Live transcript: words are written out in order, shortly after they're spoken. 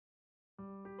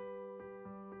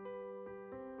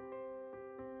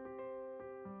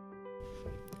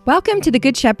Welcome to the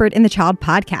Good Shepherd and the Child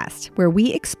podcast, where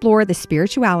we explore the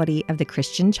spirituality of the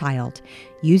Christian child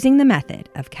using the method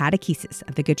of catechesis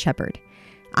of the Good Shepherd.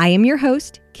 I am your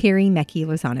host, Carrie Mecki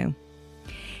Lozano.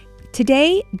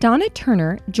 Today, Donna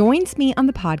Turner joins me on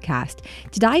the podcast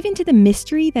to dive into the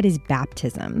mystery that is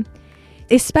baptism,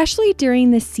 especially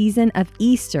during this season of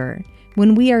Easter,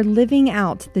 when we are living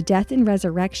out the death and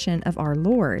resurrection of our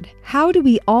Lord. How do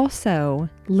we also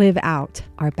live out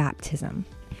our baptism?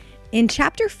 In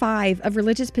Chapter 5 of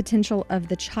Religious Potential of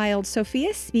the Child,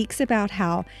 Sophia speaks about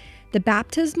how the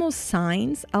baptismal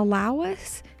signs allow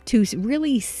us to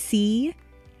really see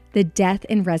the death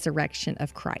and resurrection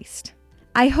of Christ.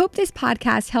 I hope this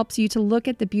podcast helps you to look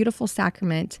at the beautiful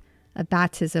sacrament of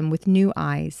baptism with new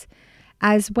eyes,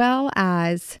 as well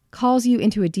as calls you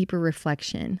into a deeper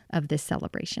reflection of this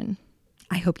celebration.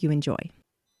 I hope you enjoy.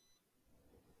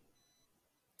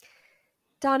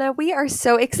 Donna, we are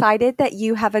so excited that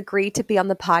you have agreed to be on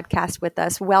the podcast with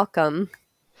us. Welcome.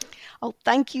 Oh,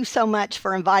 thank you so much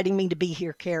for inviting me to be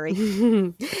here, Carrie.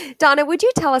 Donna, would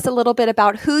you tell us a little bit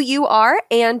about who you are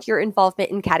and your involvement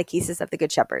in catechesis of the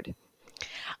Good Shepherd?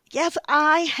 Yes,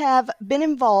 I have been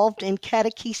involved in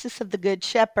catechesis of the Good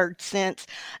Shepherd since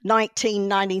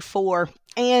 1994.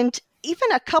 And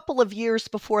even a couple of years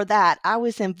before that, I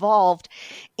was involved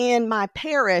in my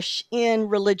parish in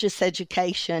religious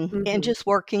education and just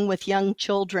working with young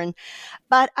children.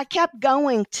 But I kept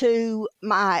going to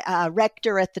my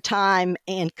rector at the time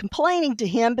and complaining to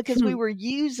him because we were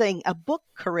using a book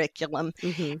curriculum.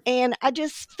 And I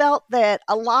just felt that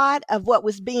a lot of what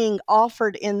was being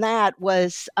offered in that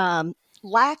was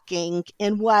lacking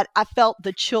in what I felt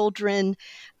the children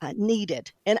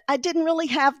needed. And I didn't really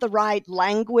have the right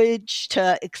language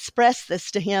to express this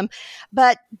to him,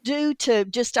 but due to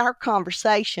just our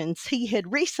conversations, he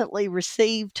had recently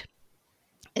received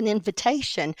an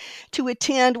invitation to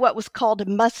attend what was called a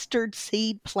mustard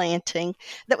seed planting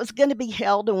that was going to be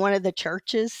held in one of the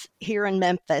churches here in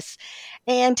Memphis.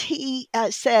 And he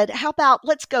said, how about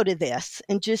let's go to this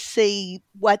and just see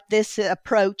what this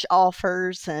approach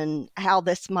offers and how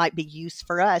this might be used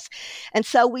for us. And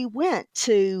so we went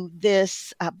to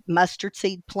this mustard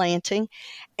seed planting,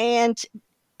 and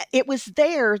it was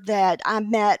there that I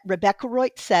met Rebecca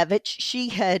Roytsevich.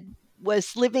 She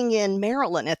was living in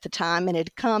Maryland at the time and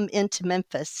had come into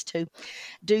Memphis to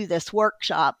do this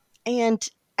workshop. And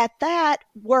at that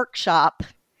workshop,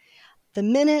 the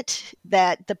minute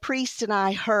that the priest and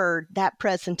I heard that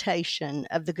presentation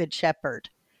of the Good Shepherd,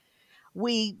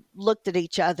 we looked at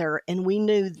each other and we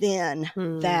knew then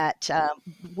that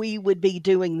we would be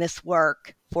doing this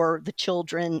work for the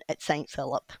children at St.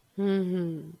 Philip.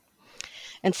 And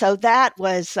so that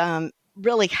was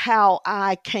really how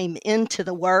I came into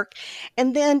the work.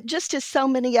 And then just as so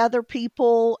many other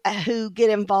people who get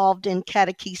involved in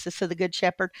catechesis of the Good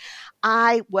Shepherd,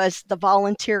 I was the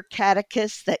volunteer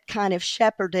catechist that kind of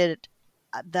shepherded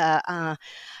the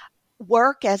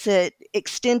work as it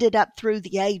extended up through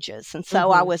the ages. And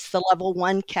so I was the level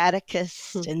 1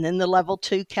 catechist, and then the level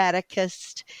 2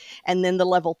 catechist, and then the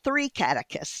level 3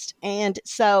 catechist. And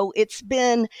so it's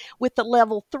been with the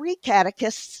level 3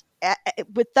 catechists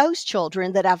with those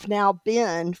children that I've now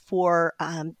been for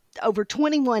over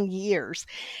 21 years.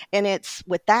 And it's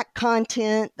with that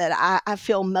content that I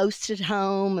feel most at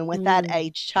home, and with that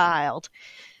age child.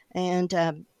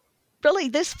 And really,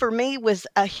 this for me was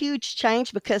a huge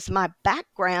change because my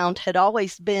background had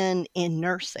always been in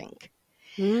nursing.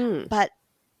 But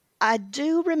I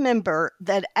do remember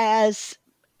that as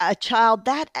a child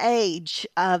that age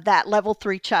of that level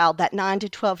 3 child, that 9 to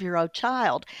 12-year-old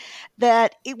child,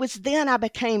 that it was then I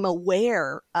became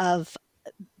aware of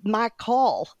my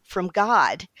call from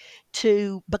God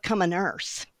to become a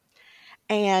nurse.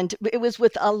 And it was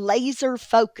with a laser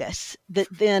focus that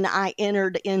then I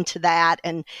entered into that.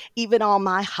 And even all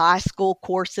my high school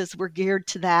courses were geared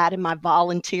to that, and my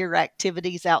volunteer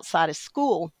activities outside of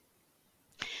school.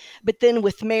 But then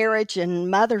with marriage and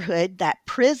motherhood, that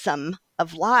prism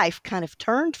of life kind of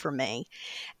turned for me,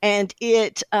 and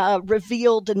it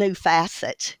revealed a new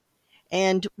facet.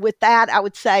 And with that, I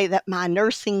would say that my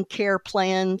nursing care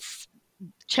plans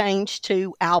changed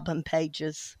to album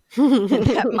pages, and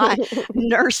that my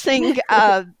nursing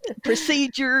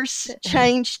procedures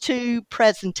changed to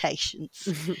presentations.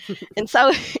 And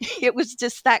so it was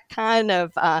just that kind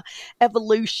of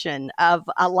evolution of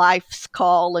a life's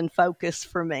call and focus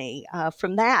for me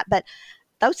from that. But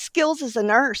those skills as a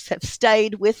nurse have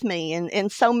stayed with me.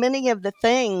 And so many of the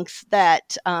things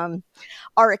that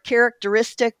are a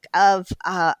characteristic of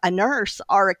a nurse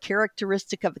are a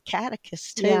characteristic of a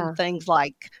catechist too. Yeah. Things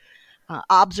like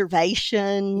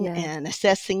observation and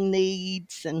assessing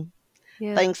needs and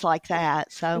things like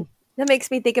that. So that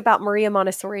makes me think about Maria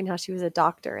Montessori and how she was a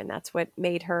doctor, and that's what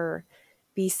made her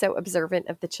be so observant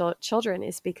of the children,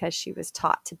 is because she was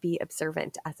taught to be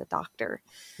observant as a doctor.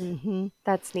 mm-hmm.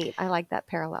 That's neat. I like that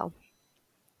parallel.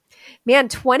 Man,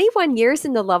 21 years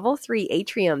in the level 3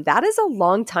 atrium. That is a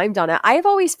long time, Donna. I've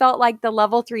always felt like the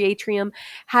level 3 atrium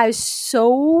has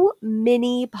so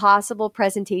many possible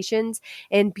presentations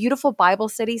and beautiful Bible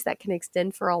studies that can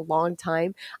extend for a long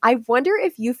time. I wonder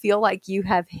if you feel like you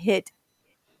have hit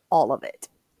all of it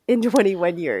in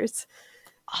 21 years.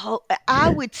 Oh, I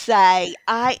would say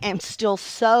I am still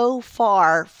so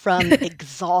far from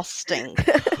exhausting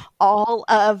all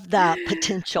of the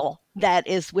potential that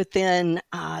is within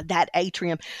that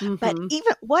atrium. But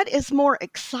even what is more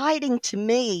exciting to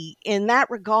me in that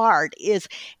regard is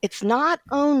it's not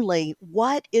only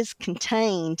what is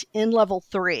contained in level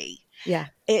 3. Yeah.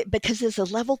 Because as a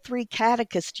level 3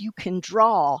 catechist, you can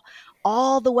draw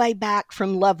all the way back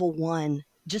from level 1,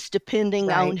 just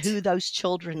depending on who those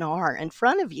children are in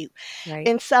front of you. Right.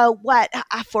 And so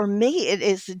for me, it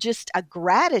is just a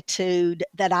gratitude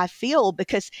that I feel,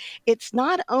 because it's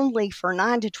not only for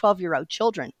 9 to 12-year-old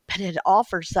children, but it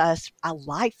offers us a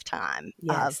lifetime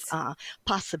of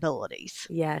possibilities.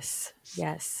 Yes.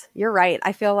 You're right.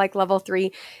 I feel like level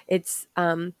 3, it's,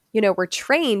 we're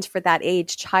trained for that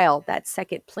age child, that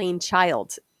second plane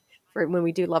child, for when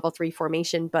we do level 3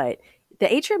 formation, but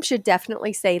the atrium should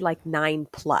definitely say like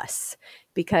 9+,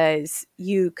 because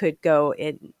you could go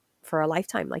in for a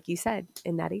lifetime, like you said,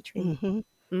 in that atrium.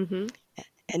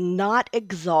 And not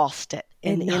exhausted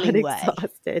in any way.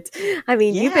 Exhausted. I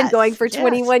mean, you've been going for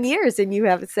 21 years and you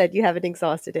haven't said you haven't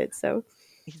exhausted it. So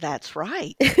that's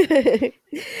right.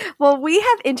 Well, we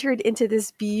have entered into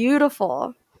this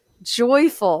beautiful,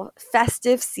 joyful,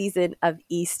 festive season of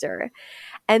Easter.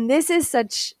 And this is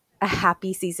such a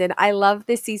happy season. I love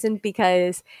this season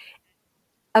because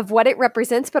of what it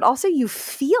represents, but also you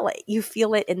feel it. You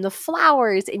feel it in the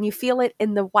flowers, and you feel it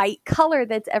in the white color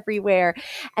that's everywhere.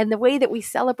 And the way that we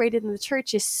celebrate it in the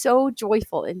church is so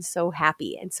joyful and so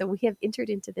happy. And so we have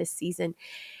entered into this season.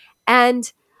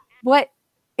 And what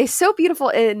is so beautiful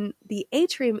in the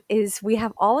atrium is we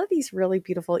have all of these really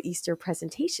beautiful Easter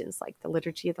presentations, like the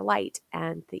Liturgy of the Light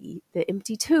and the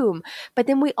empty tomb. But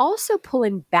then we also pull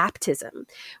in baptism,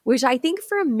 which I think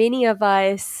for many of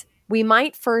us, we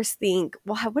might first think,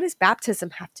 well, what does baptism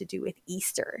have to do with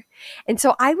Easter? And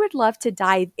so I would love to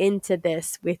dive into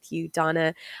this with you,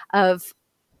 Donna, of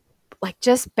like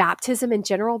just baptism in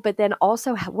general, but then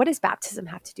also what does baptism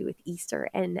have to do with Easter,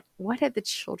 and what have the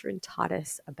children taught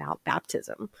us about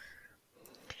baptism?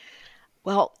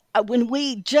 Well, when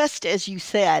we, just as you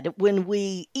said, when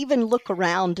we even look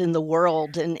around in the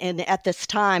world and at this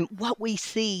time, what we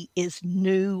see is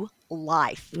new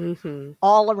life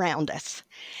all around us.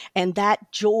 And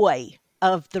that joy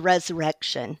of the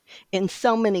resurrection in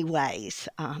so many ways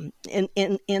in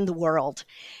the world.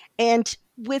 And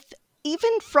with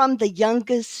even from the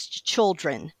youngest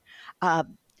children,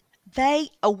 they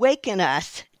awaken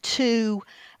us to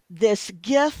this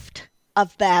gift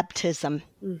of baptism.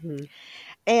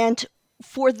 And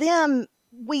for them,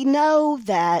 we know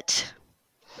that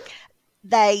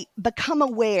they become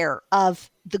aware of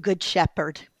the Good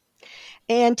Shepherd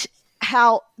and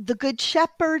how the Good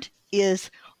Shepherd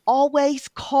is always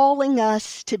calling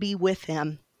us to be with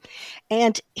him.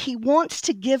 And he wants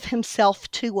to give himself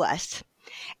to us.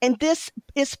 And this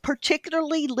is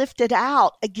particularly lifted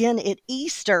out again at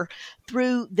Easter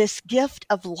through this gift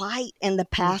of light and the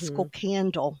Paschal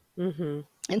candle, and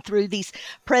through these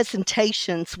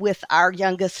presentations with our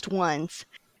youngest ones.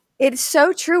 It's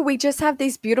so true. We just have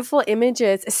these beautiful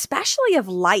images, especially of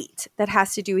light, that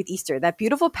has to do with Easter. That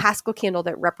beautiful Paschal candle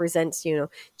that represents,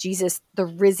 Jesus, the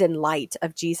risen light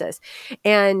of Jesus.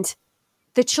 And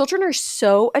the children are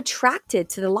so attracted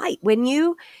to the light.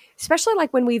 Especially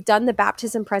like when we've done the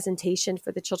baptism presentation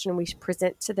for the children, we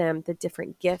present to them the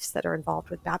different gifts that are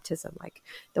involved with baptism, like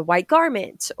the white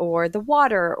garment or the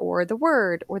water or the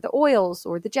word or the oils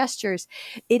or the gestures.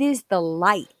 It is the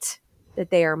light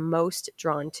that they are most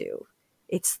drawn to.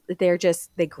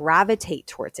 They gravitate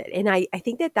towards it. And I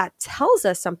think that tells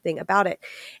us something about it.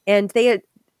 And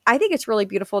I think it's really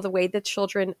beautiful the way the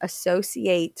children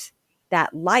associate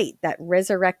that light, that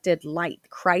resurrected light.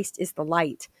 Christ is the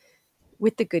light,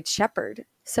 with the Good Shepherd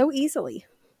so easily.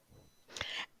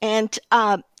 And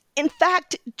in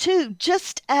fact, too,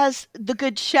 just as the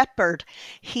Good Shepherd,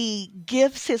 he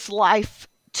gives his life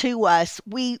to us,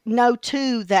 we know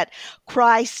too that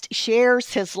Christ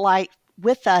shares his life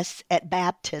with us at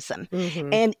baptism.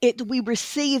 Mm-hmm. And we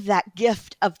receive that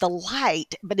gift of the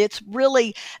light, but it's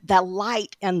really the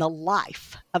light and the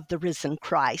life of the risen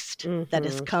Christ that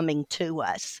is Mm-hmm. coming to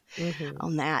us Mm-hmm.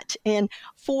 on that. And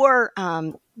for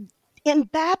in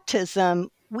baptism,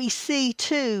 we see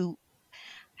too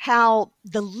how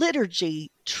the liturgy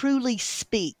truly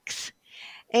speaks.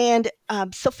 And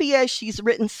Sophia, she's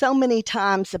written so many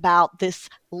times about this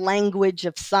language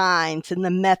of signs and the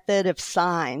method of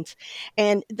signs.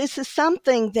 And this is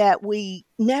something that we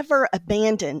never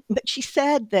abandon. But she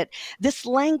said that this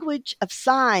language of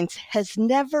signs has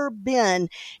never been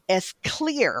as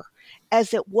clear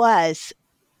as it was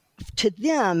to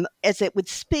them as it would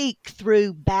speak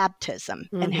through baptism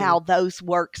and Mm-hmm. how those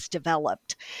works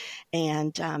developed.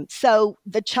 And so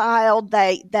the child,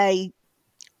 they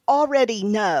already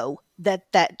know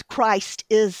that Christ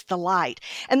is the light,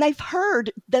 and they've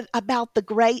heard that about the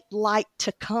great light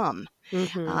to come.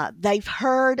 Mm-hmm. They've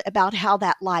heard about how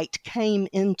that light came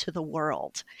into the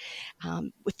world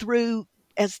through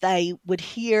as they would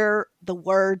hear the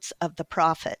words of the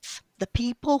prophets. The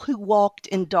people who walked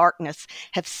in darkness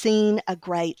have seen a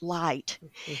great light.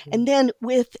 Mm-hmm. And then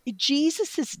with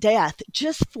Jesus's death,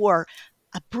 just for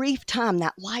a brief time,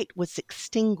 that light was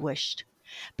extinguished.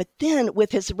 But then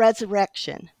with his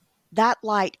resurrection, that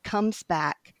light comes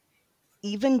back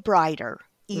even brighter,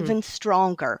 even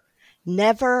stronger,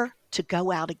 never to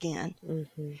go out again.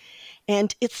 Mm-hmm.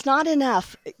 And it's not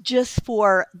enough just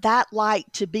for that light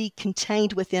to be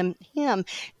contained within him.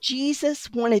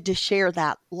 Jesus wanted to share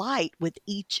that light with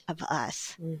each of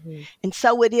us. Mm-hmm. And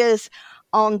so it is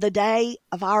on the day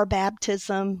of our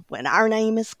baptism when our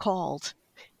name is called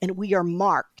and we are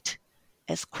marked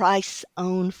as Christ's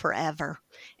own forever.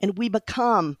 And we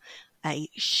become a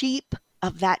sheep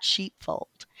of that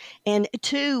sheepfold. And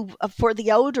two, for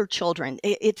the older children,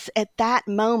 it's at that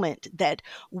moment that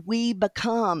we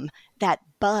become that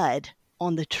bud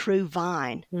on the true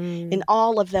vine in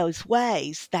all of those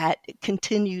ways that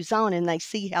continues on, and they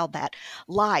see how that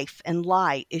life and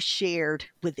light is shared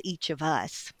with each of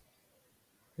us.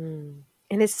 And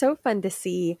it's so fun to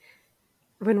see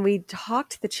when we talk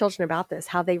to the children about this,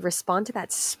 how they respond to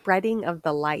that spreading of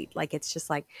the light. Like it's just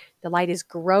like the light is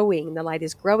growing, the light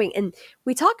is growing. And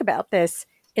we talk about this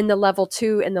in the level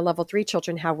 2 and the level 3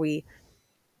 children, how we,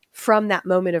 from that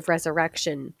moment of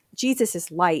resurrection, Jesus's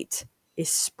light is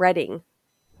spreading,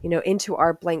 into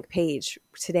our blank page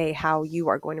today, how you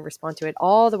are going to respond to it,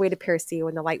 all the way to Parousia,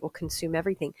 when the light will consume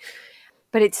everything.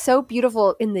 But it's so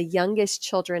beautiful in the youngest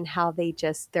children, how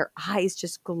their eyes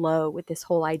just glow with this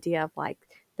whole idea of like,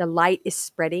 the light is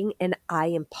spreading and I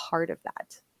am part of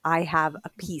that. I have a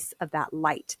piece of that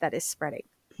light that is spreading.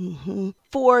 Mm-hmm.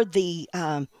 For the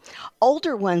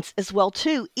older ones as well,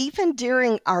 too, even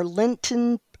during our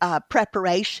Lenten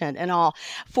preparation and all,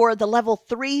 for the level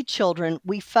 3 children,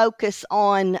 we focus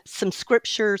on some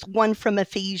scriptures, one from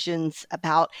Ephesians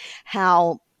about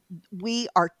how we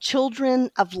are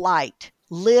children of light,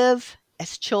 live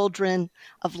as children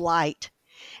of light.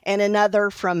 And another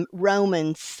from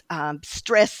Romans,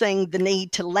 stressing the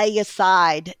need to lay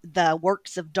aside the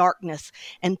works of darkness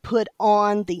and put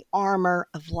on the armor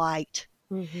of light.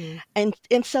 Mm-hmm.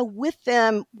 And so with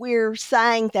them, we're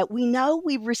saying that we know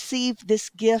we received this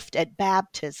gift at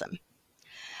baptism.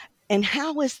 And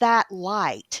how is that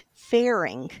light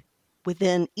faring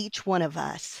within each one of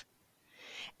us?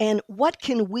 And what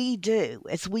can we do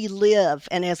as we live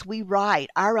and as we write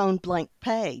our own blank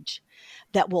page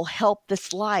that will help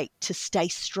this light to stay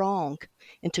strong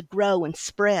and to grow and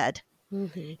spread?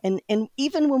 Mm-hmm. And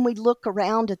even when we look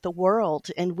around at the world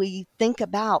and we think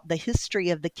about the history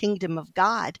of the kingdom of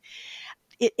God,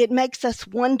 it makes us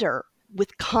wonder,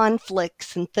 with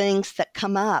conflicts and things that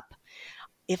come up,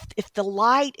 if the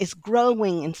light is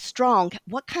growing and strong,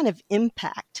 what kind of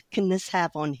impact can this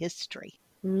have on history?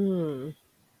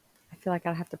 I feel like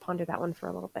I'll have to ponder that one for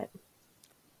a little bit.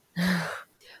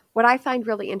 What I find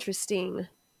really interesting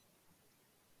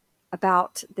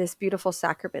about this beautiful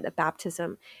sacrament of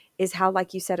baptism is how,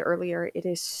 like you said earlier, it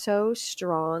is so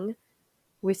strong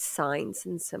with signs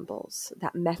and symbols,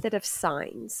 that method of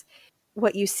signs.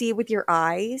 What you see with your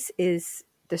eyes is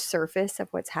the surface of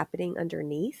what's happening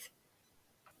underneath.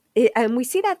 And we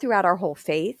see that throughout our whole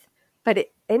faith, but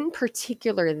in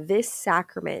particular, this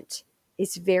sacrament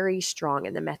is very strong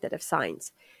in the method of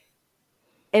signs.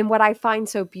 And what I find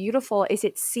so beautiful is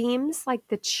it seems like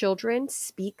the children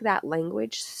speak that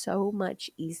language so much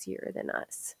easier than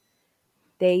us.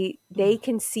 They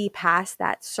can see past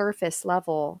that surface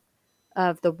level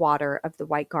of the water, of the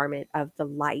white garment, of the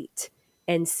light,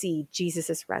 and see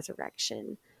Jesus's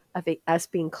resurrection, of us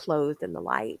being clothed in the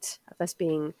light, of us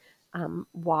being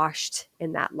washed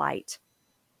in that light.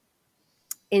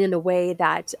 in a way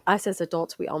that us as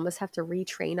adults, we almost have to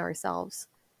retrain ourselves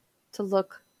to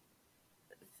look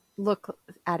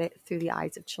at it through the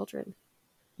eyes of children.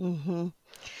 Mm-hmm.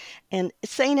 And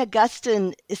St.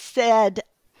 Augustine said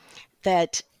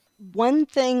that one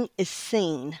thing is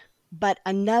seen, but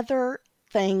another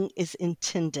thing is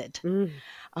intended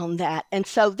on that. And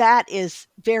so that is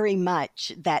very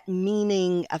much that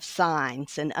meaning of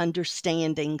signs and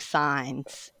understanding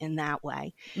signs in that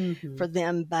way for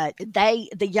them. But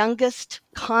the youngest,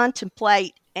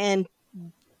 contemplate and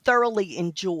thoroughly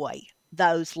enjoy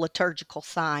those liturgical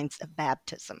signs of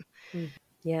baptism.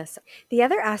 Yes. The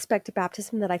other aspect of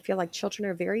baptism that I feel like children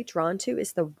are very drawn to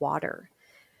is the water.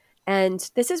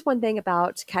 And this is one thing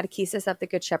about Catechesis of the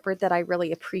Good Shepherd that I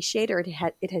really appreciate, or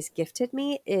it has gifted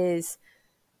me, is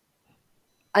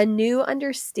a new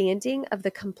understanding of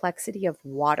the complexity of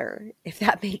water, if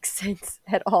that makes sense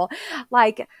at all.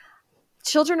 Like,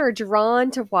 children are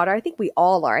drawn to water. I think we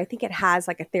all are. I think it has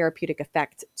like a therapeutic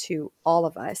effect to all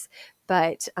of us,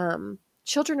 but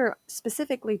children are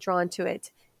specifically drawn to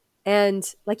it. And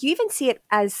like, you even see it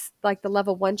as like the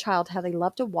level 1 child, how they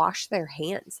love to wash their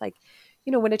hands. Like,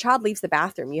 you know, when a child leaves the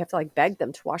bathroom, you have to like beg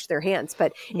them to wash their hands.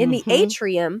 But in the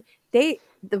atrium, the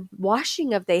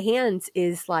washing of the hands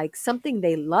is like something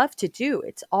they love to do.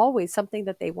 It's always something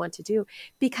that they want to do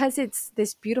because it's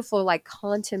this beautiful, like,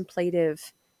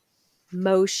 contemplative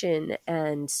motion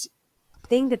and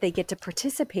thing that they get to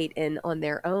participate in on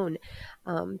their own,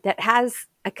 that has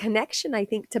a connection, I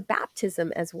think, to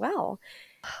baptism as well.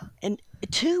 And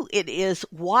two,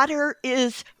 water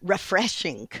is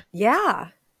refreshing. Yeah.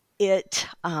 It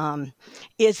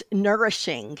is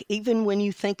nourishing, even when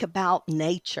you think about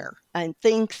nature, and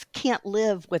things can't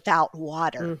live without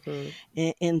water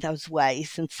in those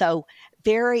ways. And so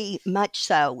very much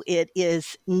so, it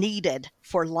is needed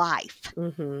for life.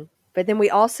 But then we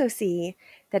also see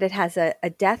that it has a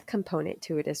death component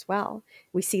to it as well.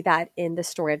 We see that in the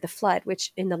story of the flood,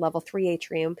 which in the level 3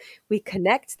 atrium, we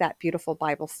connect that beautiful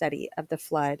Bible study of the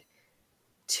flood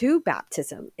to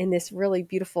baptism in this really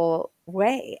beautiful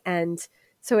way. And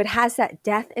so it has that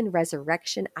death and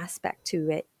resurrection aspect to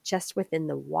it just within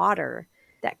the water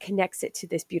that connects it to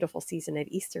this beautiful season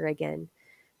at Easter again,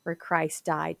 where Christ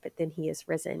died, but then he is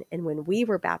risen. And when we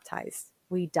were baptized,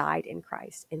 we died in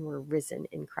Christ and were risen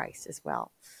in Christ as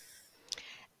well.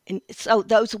 And so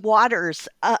those waters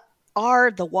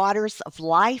are the waters of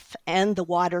life and the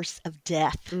waters of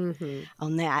death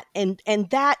on that. And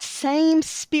that same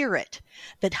spirit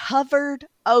that hovered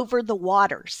over the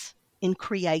waters in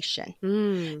creation,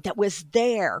 that was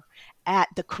there at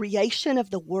the creation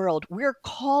of the world, we're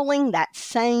calling that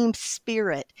same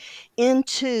spirit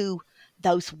into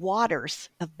those waters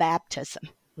of baptism.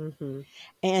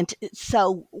 And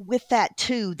so with that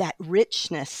too, that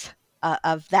richness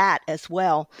of that as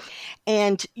well.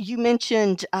 And you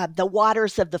mentioned the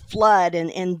waters of the flood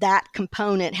and that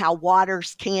component, how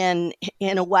waters can,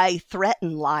 in a way,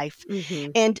 threaten life.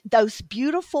 And those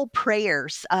beautiful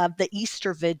prayers of the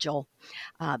Easter Vigil,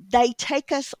 they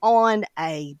take us on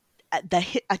a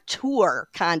tour,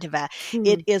 kind of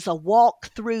it is a walk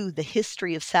through the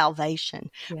history of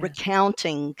salvation,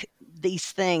 recounting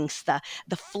these things,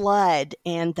 the flood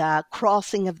and the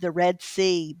crossing of the Red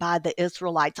Sea by the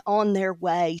Israelites on their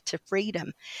way to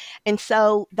freedom. And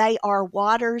so they are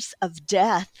waters of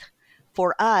death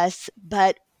for us,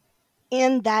 but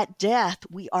in that death,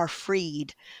 we are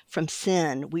freed from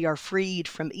sin. We are freed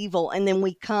from evil. And then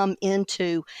we come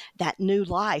into that new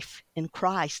life in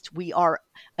Christ. We are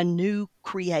a new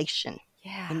creation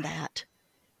in that.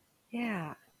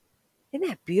 Yeah. Isn't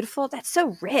that beautiful? That's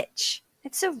so rich.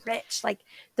 It's so rich. Like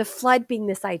the flood being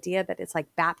this idea that it's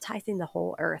like baptizing the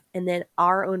whole earth, and then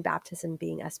our own baptism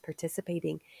being us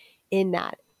participating in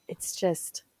that. It's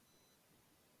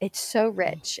so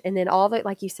rich. And then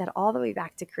like you said, all the way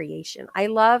back to creation. I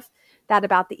love that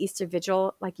about the Easter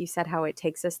Vigil, like you said, how it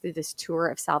takes us through this tour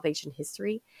of salvation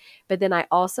history. But then I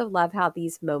also love how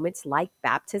these moments like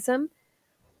baptism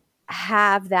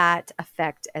have that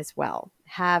effect as well,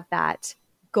 have that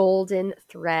golden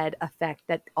thread effect,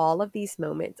 that all of these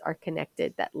moments are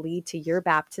connected that lead to your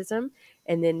baptism.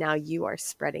 And then now you are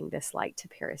spreading this light to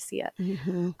parousia.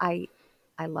 I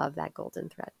love that golden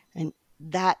thread. And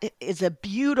that is a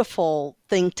beautiful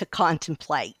thing to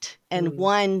contemplate, and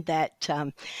one that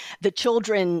the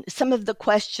children, some of the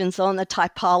questions on the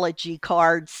typology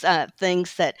cards,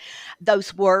 things that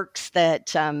those works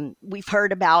that we've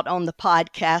heard about on the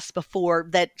podcast before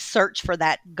that search for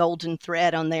that golden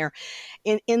thread on there.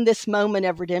 In this moment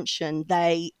of redemption,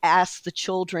 they ask the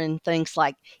children things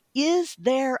like, is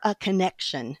there a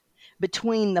connection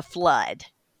between the flood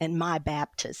and my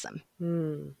baptism?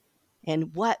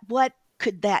 And what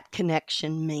could that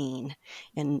connection mean?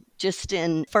 And just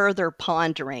in further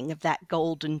pondering of that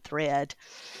golden thread.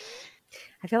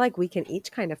 I feel like we can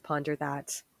each kind of ponder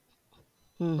that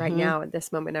right now at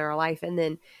this moment in our life. And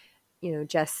then,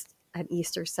 just at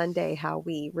Easter Sunday, how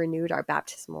we renewed our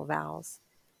baptismal vows,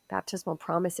 baptismal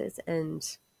promises.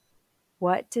 And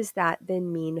what does that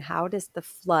then mean? How does the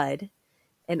flood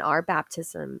and our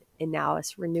baptism, and now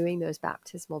us renewing those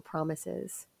baptismal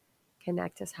promises,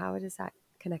 connect us? How does that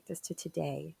connect us to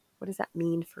today? What does that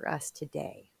mean for us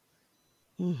today?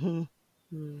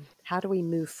 How do we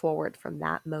move forward from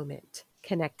that moment,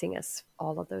 connecting us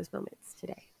all of those moments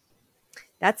today?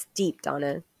 That's deep,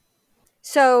 Donna.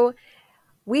 So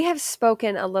we have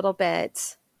spoken a little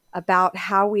bit about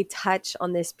how we touch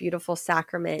on this beautiful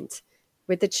sacrament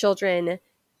with the children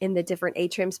in the different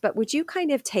atriums, but would you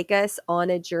kind of take us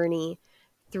on a journey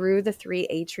through the 3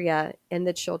 atria and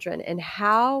the children, and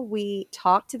how we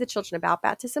talk to the children about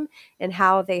baptism and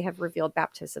how they have revealed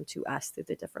baptism to us through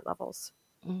the different levels?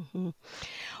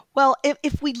 Well,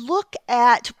 if we look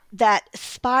at that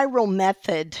spiral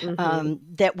method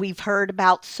that we've heard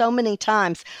about so many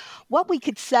times, what we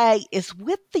could say is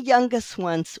with the youngest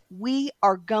ones, we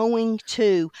are going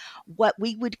to what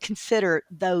we would consider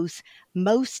those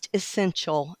most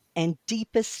essential and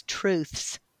deepest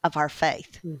truths of our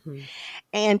faith.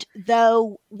 And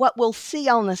though what we'll see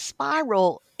on the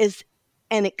spiral is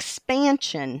an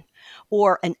expansion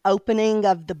or an opening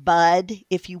of the bud,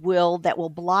 if you will, that will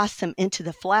blossom into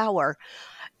the flower,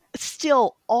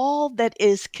 still all that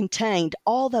is contained,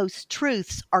 all those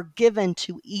truths are given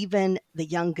to even the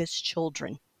youngest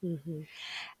children.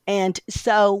 And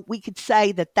so we could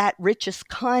say that that richest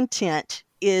content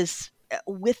is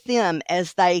with them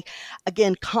as they,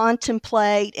 again,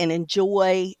 contemplate and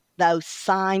enjoy those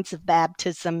signs of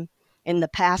baptism in the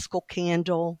Paschal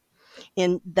candle,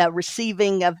 in the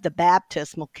receiving of the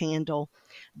baptismal candle,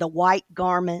 the white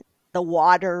garment, the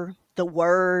water, the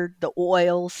word, the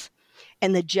oils,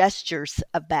 and the gestures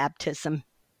of baptism.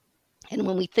 And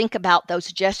when we think about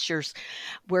those gestures,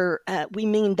 we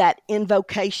mean that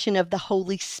invocation of the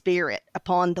Holy Spirit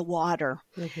upon the water,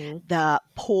 the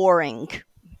pouring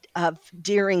of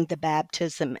during the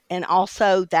baptism, and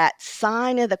also that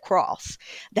sign of the cross,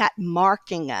 that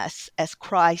marking us as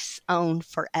Christ's own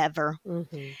forever.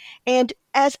 And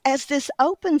as this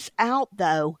opens out,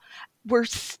 though, we're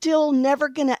still never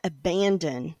going to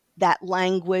abandon that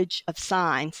language of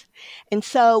signs. And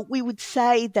so we would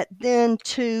say that then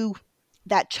to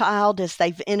that child, as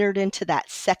they've entered into that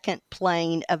second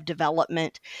plane of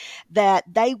development, that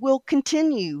they will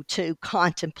continue to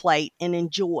contemplate and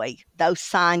enjoy those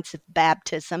signs of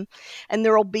baptism. And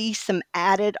there will be some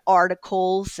added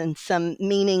articles and some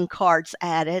meaning cards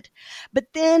added. But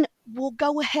then we'll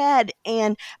go ahead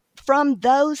and from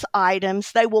those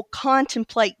items, they will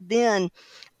contemplate then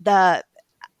a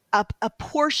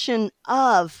portion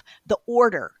of the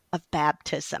order of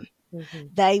baptism.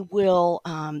 They will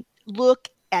look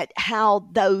at how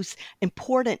those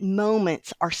important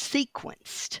moments are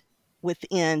sequenced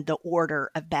within the order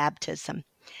of baptism.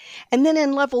 And then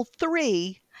in level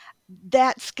 3,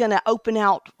 that's going to open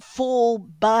out full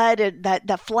bud, that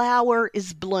the flower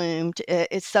is bloomed,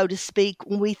 so to speak.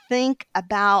 When we think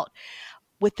about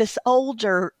with this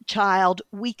older child,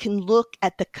 we can look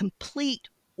at the complete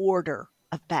order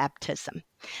of baptism.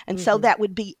 And so that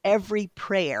would be every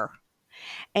prayer.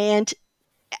 And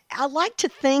I like to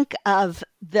think of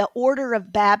the order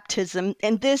of baptism,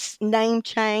 and this name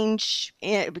change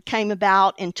came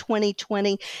about in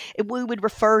 2020. We would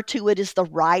refer to it as the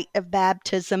rite of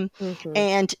baptism,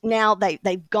 and now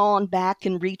they've gone back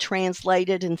and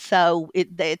retranslated, and so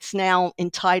it's now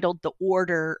entitled the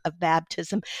order of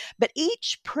baptism. But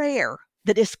each prayer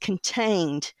that is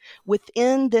contained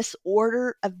within this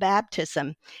order of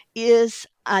baptism is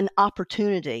an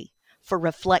opportunity for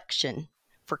reflection,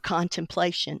 for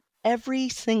contemplation, every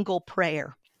single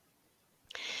prayer.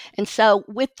 And so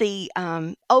with the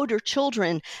older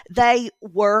children, they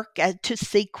work to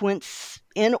sequence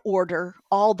in order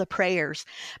all the prayers.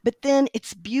 But then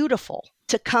it's beautiful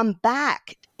to come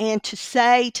back and to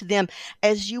say to them,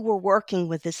 as you were working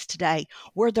with us today,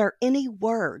 were there any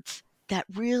words that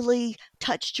really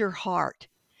touched your heart?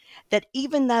 That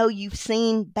even though you've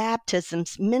seen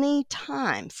baptisms many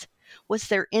times, was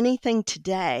there anything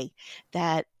today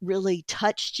that really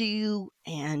touched you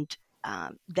and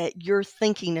that you're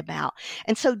thinking about?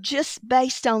 And so just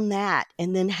based on that,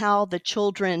 and then how the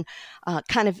children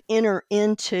kind of enter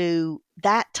into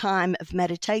that time of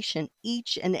meditation,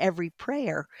 each and every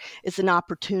prayer is an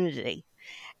opportunity.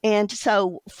 And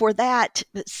so for that,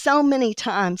 so many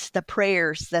times the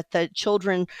prayers that the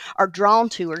children are drawn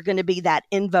to are going to be that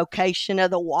invocation of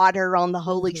the water on the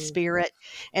Holy Spirit.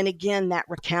 And again, that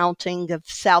recounting of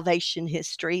salvation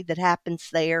history that happens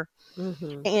there.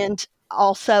 And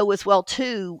also as well,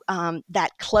 too,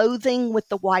 that clothing with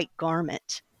the white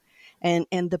garment and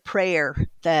the prayer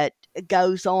that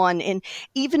goes on. And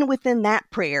even within that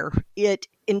prayer, it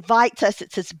invites us,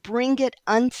 it says, bring it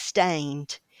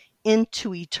unstained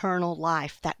into eternal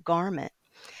life, that garment.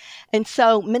 And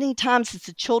so many times as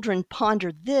the children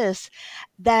ponder this,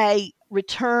 they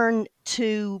return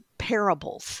to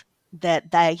parables that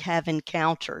they have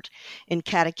encountered in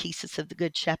Catechesis of the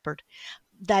Good Shepherd.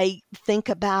 They think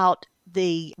about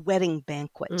the wedding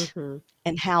banquet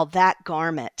and how that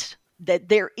garment, that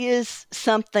there is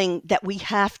something that we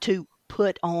have to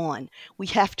put on. We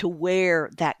have to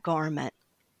wear that garment.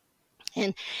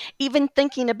 And even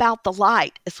thinking about the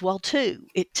light as well, too,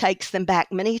 it takes them back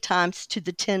many times to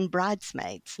the 10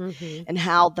 bridesmaids and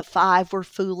how the 5 were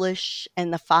foolish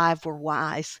and the 5 were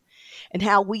wise, and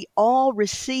how we all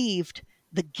received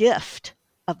the gift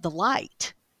of the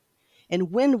light.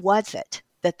 And when was it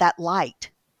that that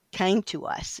light came to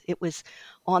us? It was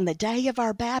on the day of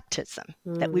our baptism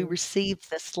that we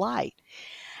received this light.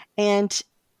 And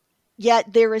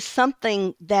yet there is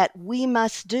something that we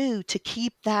must do to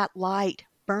keep that light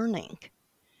burning.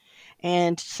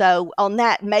 And so on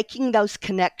that, making those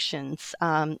connections,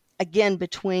 again,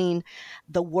 between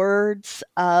the words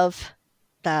of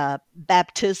the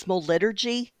baptismal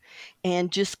liturgy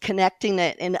and just connecting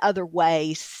it in other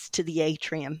ways to the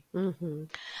atrium.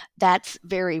 That's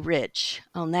very rich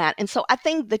on that. And so I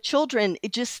think the children,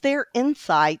 just their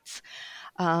insights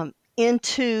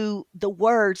into the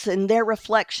words and their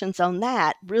reflections on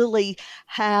that really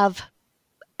have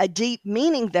a deep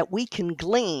meaning that we can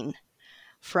glean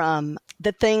from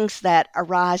the things that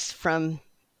arise from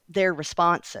their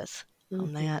responses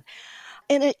on that.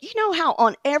 And you know how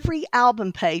on every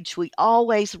album page we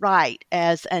always write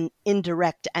as an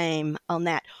indirect aim on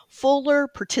that fuller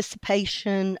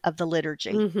participation of the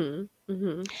liturgy.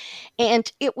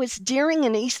 And it was during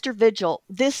an Easter vigil.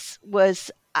 This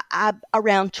was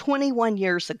around 21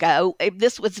 years ago.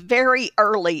 This was very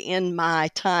early in my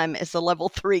time as a level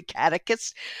 3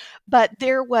 catechist. But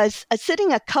there was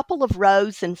sitting a couple of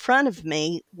rows in front of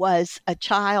me was a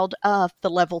child of the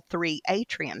level 3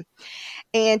 atrium.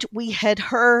 And we had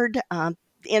heard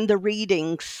in the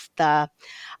readings the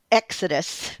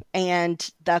Exodus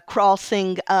and the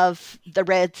crossing of the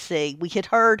Red Sea. We had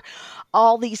heard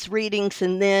all these readings,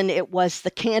 and then it was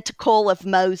the Canticle of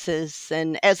Moses.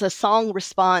 And as a song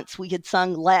response, we had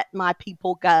sung, "Let My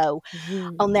People Go"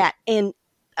 on that. And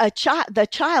the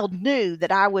child knew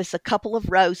that I was a couple of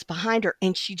rows behind her,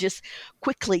 and she just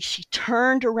quickly, she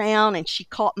turned around and she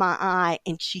caught my eye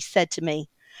and she said to me,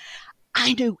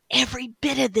 "I knew every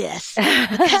bit of this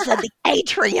because of the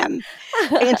atrium."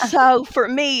 And so for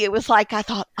me, it was like, I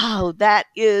thought, oh, that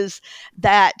is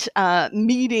that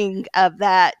meeting of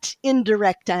that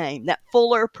indirect aim, that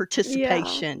fuller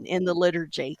participation in the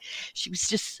liturgy. She was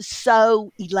just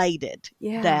so elated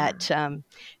that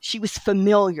she was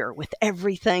familiar with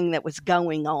everything that was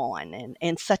going on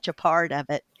and such a part of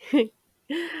it.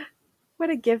 What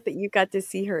a gift that you got to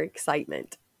see her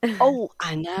excitement. Oh,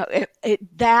 I know.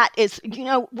 That is,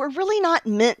 we're really not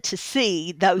meant to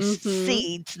see those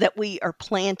seeds that we are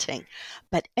planting.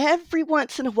 But every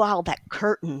once in a while, that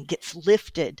curtain gets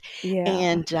lifted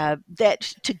and that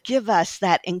to give us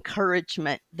that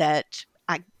encouragement that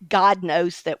God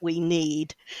knows that we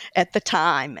need at the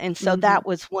time. And so that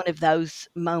was one of those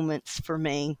moments for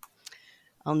me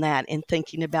on that and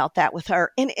thinking about that with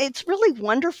her. And it's really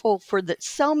wonderful for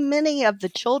so many of the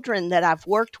children that I've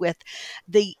worked with.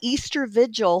 The Easter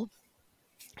Vigil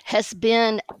has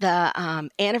been the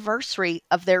anniversary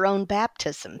of their own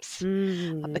baptisms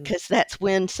because that's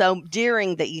when,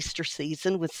 during the Easter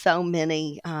season with so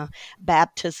many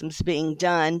baptisms being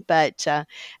done. But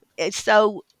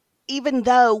so even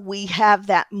though we have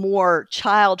that more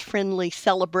child-friendly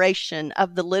celebration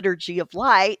of the Liturgy of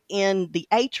Light in the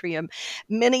atrium,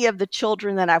 many of the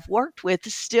children that I've worked with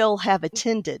still have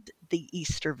attended the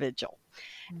Easter Vigil.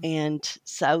 And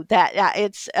so that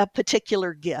it's a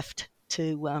particular gift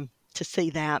to see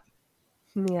that.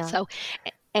 Yeah. So,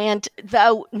 and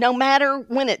though no matter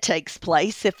when it takes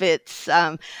place, if it's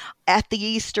at the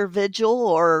Easter Vigil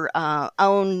or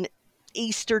on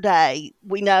Easter Day,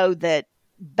 we know that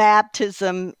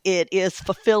baptism, it is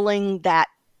fulfilling that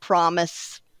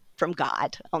promise from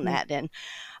God on that and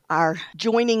our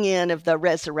joining in of the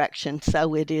resurrection.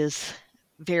 So it is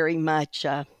very much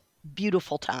a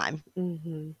beautiful time.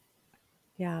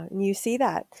 Yeah, and you see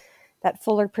that that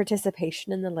fuller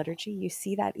participation in the liturgy. You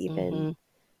see that even Mm-hmm.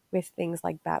 with things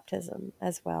like baptism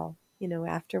as well.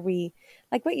 After we,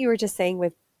 like what you were just saying,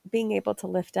 with being able to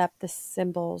lift up the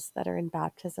symbols that are in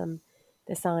baptism,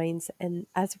 the signs, and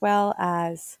as well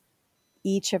as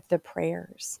each of the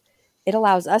prayers. It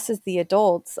allows us as the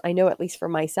adults, I know at least for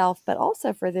myself, but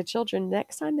also for the children,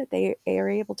 next time that they are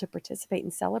able to participate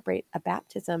and celebrate a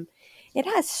baptism, it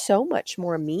has so much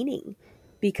more meaning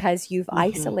because you've Mm-hmm.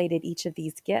 isolated each of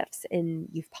these gifts and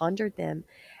you've pondered them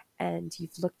and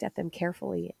you've looked at them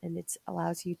carefully, and it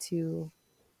allows you to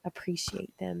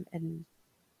appreciate them and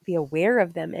be aware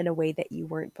of them in a way that you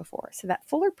weren't before. So that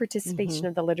fuller Mm-hmm. participation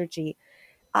of the liturgy,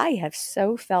 I have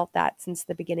so felt that since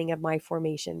the beginning of my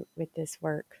formation with this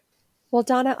work. Well,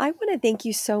 Donna, I want to thank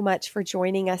you so much for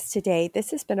joining us today.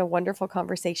 This has been a wonderful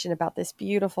conversation about this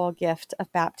beautiful gift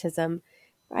of baptism.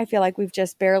 I feel like we've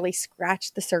just barely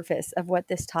scratched the surface of what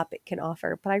this topic can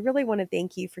offer, but I really want to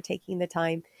thank you for taking the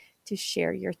time to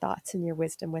share your thoughts and your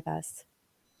wisdom with us.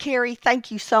 Carrie,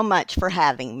 thank you so much for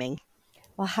having me.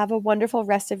 Well, have a wonderful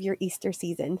rest of your Easter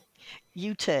season.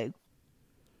 You too.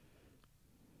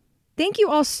 Thank you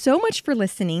all so much for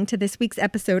listening to this week's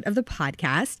episode of the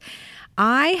podcast.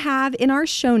 I have in our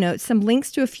show notes some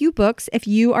links to a few books if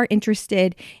you are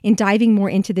interested in diving more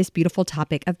into this beautiful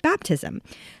topic of baptism.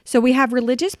 So we have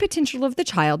Religious Potential of the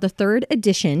Child, the third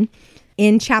edition.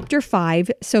 In chapter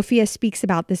 5, Sophia speaks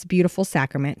about this beautiful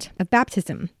sacrament of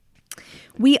baptism.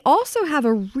 We also have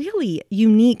a really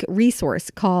unique resource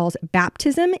called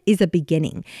Baptism is a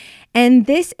Beginning. And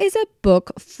this is a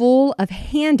book full of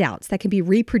handouts that can be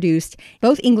reproduced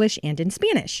both English and in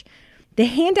Spanish. The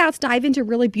handouts dive into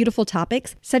really beautiful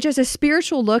topics, such as a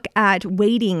spiritual look at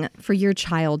waiting for your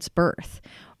child's birth,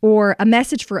 or a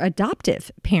message for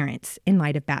adoptive parents in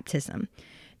light of baptism.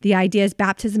 The idea is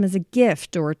baptism as a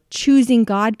gift, or choosing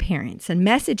godparents, and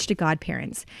message to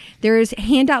godparents. There is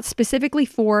handouts specifically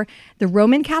for the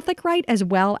Roman Catholic rite as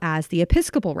well as the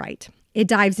Episcopal rite. It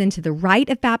dives into the rite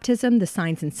of baptism, the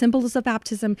signs and symbols of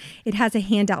baptism. It has a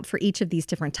handout for each of these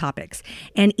different topics.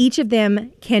 And each of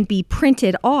them can be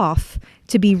printed off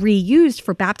to be reused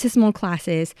for baptismal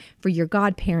classes for your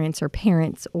godparents or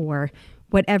parents or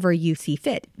whatever you see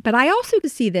fit. But I also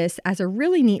see this as a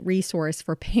really neat resource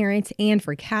for parents and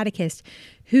for catechists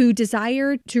who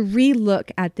desire to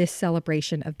relook at this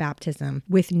celebration of baptism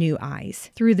with new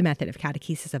eyes through the method of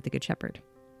catechesis of the Good Shepherd.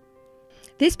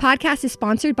 This podcast is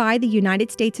sponsored by the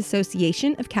United States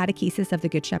Association of Catechesis of the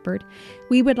Good Shepherd.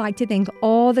 We would like to thank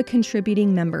all the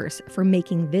contributing members for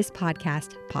making this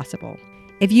podcast possible.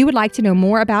 If you would like to know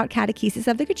more about Catechesis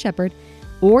of the Good Shepherd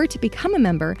or to become a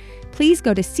member, please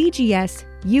go to cgsusa.org.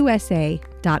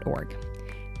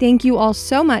 Thank you all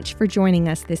so much for joining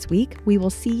us this week. We will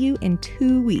see you in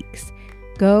 2 weeks.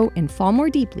 Go and fall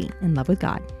more deeply in love with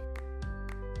God.